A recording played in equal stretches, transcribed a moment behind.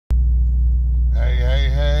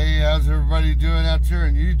how's everybody doing out there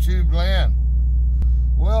in YouTube land?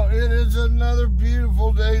 Well, it is another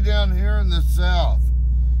beautiful day down here in the south.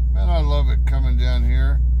 Man, I love it coming down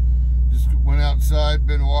here. Just went outside,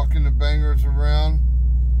 been walking the bangers around.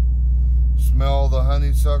 Smell the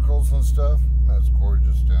honeysuckles and stuff. That's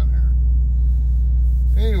gorgeous down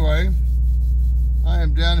here. Anyway, I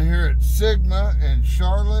am down here at Sigma in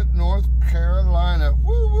Charlotte, North Carolina.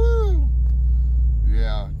 Woo woo!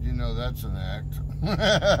 Yeah, you know that's an act. Any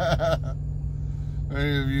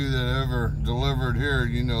of you that ever delivered here,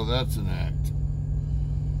 you know that's an act.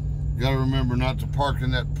 Got to remember not to park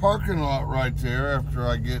in that parking lot right there after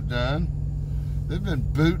I get done. They've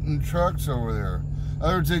been booting trucks over there. In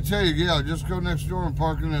other words, they tell you, yeah, just go next door and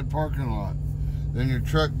park in that parking lot. Then your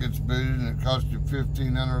truck gets booted and it costs you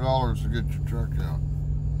 $1,500 to get your truck out.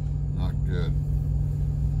 Not good.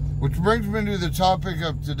 Which brings me to the topic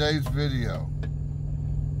of today's video.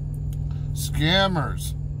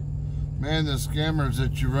 Scammers. Man, the scammers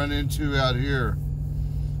that you run into out here.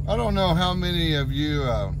 I don't know how many of you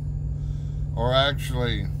are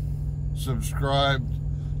actually subscribed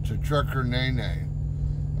to Trucker Nene.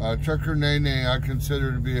 Trucker Nene I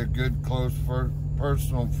consider to be a good, close,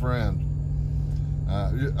 personal friend.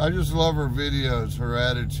 I just love her videos, her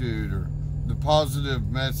attitude, or the positive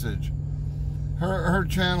message. Her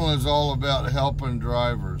channel is all about helping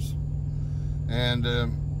drivers. And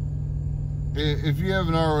if you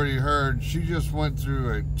haven't already heard, she just went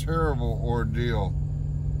through a terrible ordeal.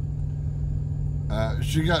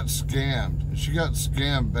 She got scammed. She got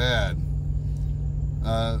scammed bad.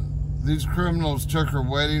 These criminals took her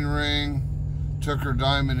wedding ring, took her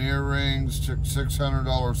diamond earrings, took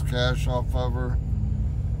 $600 cash off of her.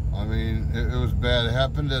 I mean, it was bad. It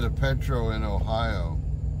happened at a Petro in Ohio.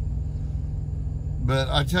 But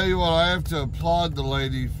I tell you what, I have to applaud the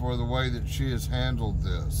lady for the way that she has handled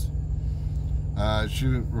this. She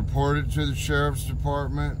reported to the sheriff's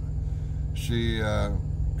department. She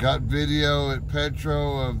got video at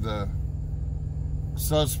Petro of the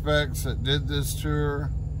suspects that did this to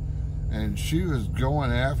her. And she was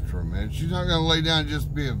going after him, man. She's not going to lay down and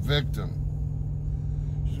just be a victim.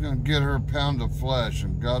 She's going to get her pound of flesh,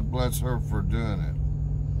 and God bless her for doing it.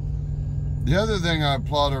 The other thing I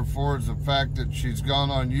applaud her for is the fact that she's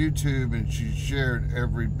gone on YouTube and she's shared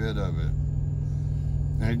every bit of it.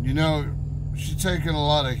 And, you know, she's taken a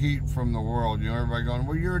lot of heat from the world. You know, everybody going,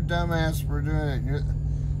 well, you're a dumbass for doing it.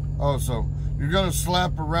 Oh, so you're going to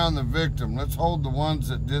slap around the victim. Let's hold the ones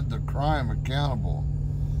that did the crime accountable.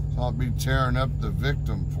 Not be tearing up the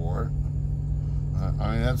victim for it.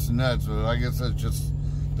 I mean, that's nuts. But I guess that's just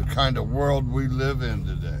the kind of world we live in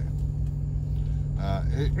today.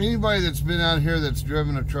 Anybody that's been out here that's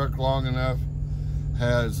driven a truck long enough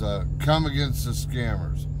has come against the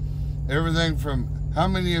scammers. Everything from, how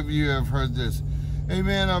many of you have heard this? Hey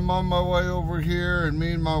man, I'm on my way over here and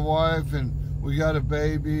me and my wife and we got a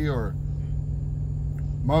baby, or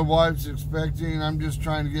my wife's expecting, I'm just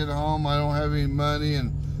trying to get home, I don't have any money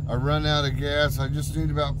and I run out of gas. I just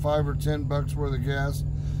need about $5 or $10 worth of gas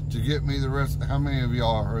to get me the rest. How many of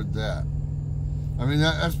y'all heard that? I mean,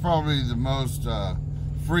 that's probably the most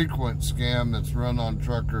frequent scam that's run on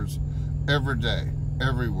truckers every day,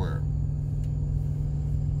 everywhere.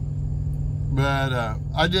 But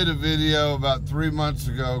I did a video about 3 months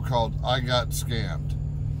ago called I Got Scammed.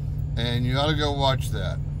 And you ought to go watch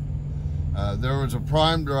that. There was a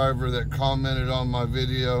Prime driver that commented on my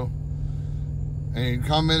video. And he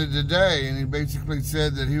commented today, and he basically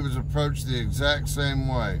said that he was approached the exact same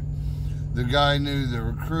way. The guy knew the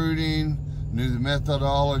recruiting, knew the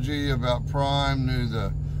methodology about Prime, knew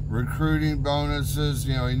the recruiting bonuses,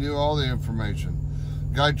 you know, he knew all the information.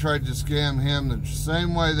 Guy tried to scam him the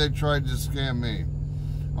same way they tried to scam me.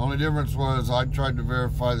 Only difference was I tried to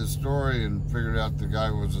verify the story and figured out the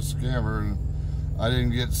guy was a scammer, and I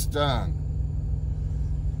didn't get stung.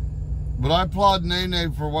 But I applaud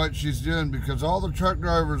Nene for what she's doing, because all the truck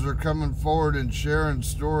drivers are coming forward and sharing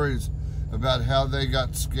stories about how they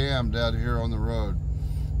got scammed out here on the road.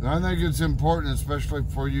 And I think it's important, especially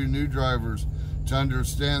for you new drivers, to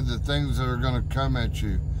understand the things that are going to come at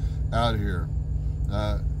you out here.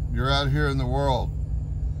 You're out here in the world,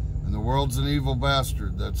 and the world's an evil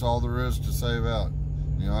bastard. That's all there is to say about it.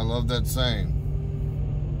 You know, I love that saying.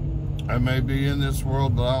 I may be in this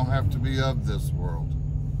world, but I don't have to be of this world.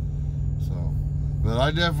 But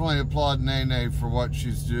I definitely applaud Nene for what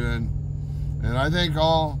she's doing. And I think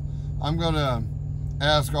I'm going to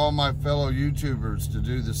ask all my fellow YouTubers to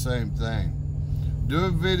do the same thing. Do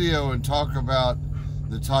a video and talk about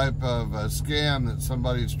the type of scam that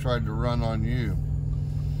somebody's tried to run on you.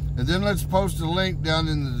 And then let's post a link down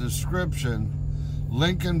in the description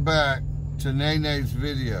linking back to Nene's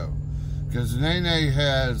video. Because Nene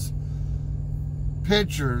has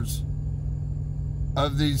pictures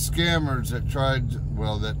of these scammers that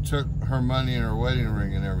that took her money and her wedding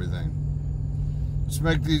ring and everything. Let's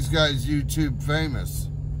make these guys YouTube famous.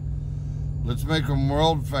 Let's make them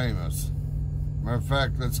world famous. Matter of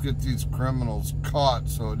fact, let's get these criminals caught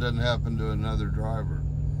so it doesn't happen to another driver.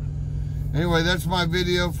 Anyway, that's my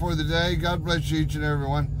video for the day. God bless you each and every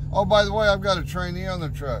one. Oh, by the way, I've got a trainee on the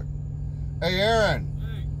truck. Hey, Aaron.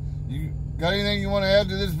 Hey. You got anything you want to add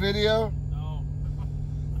to this video? No.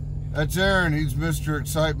 That's Aaron. He's Mr.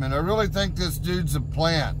 Excitement. I really think this dude's a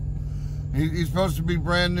plant. He's supposed to be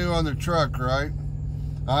brand new on the truck, right?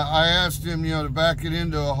 I asked him, to back it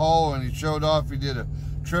into a hole, and he showed off. He did a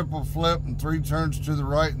triple flip and 3 turns to the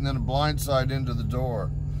right and then a blindside into the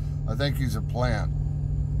door. I think he's a plant.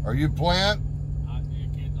 Are you a plant? I'll tell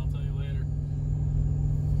you later.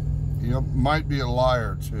 You might be a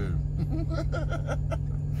liar too.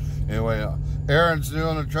 Anyway, Aaron's new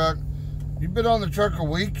on the truck. You been on the truck a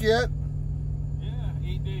week yet? Yeah,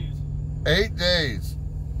 8 days. 8 days.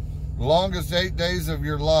 Longest 8 days of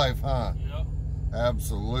your life, huh? Yep.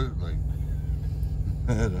 Absolutely.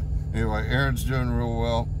 Anyway, Aaron's doing real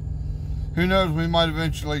well. Who knows, we might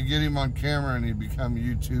eventually get him on camera and he'd become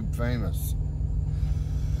YouTube famous.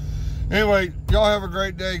 Anyway, y'all have a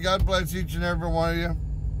great day. God bless each and every one of you.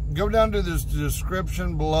 Go down to this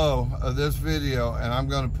description below of this video and I'm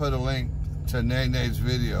going to put a link to Nene's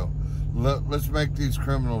video. Let's make these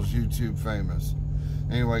criminals YouTube famous.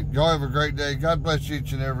 Anyway, y'all have a great day. God bless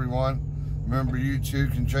each and every one. Remember, you too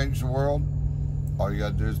can change the world. All you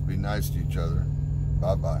got to do is be nice to each other.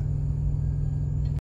 Bye-bye.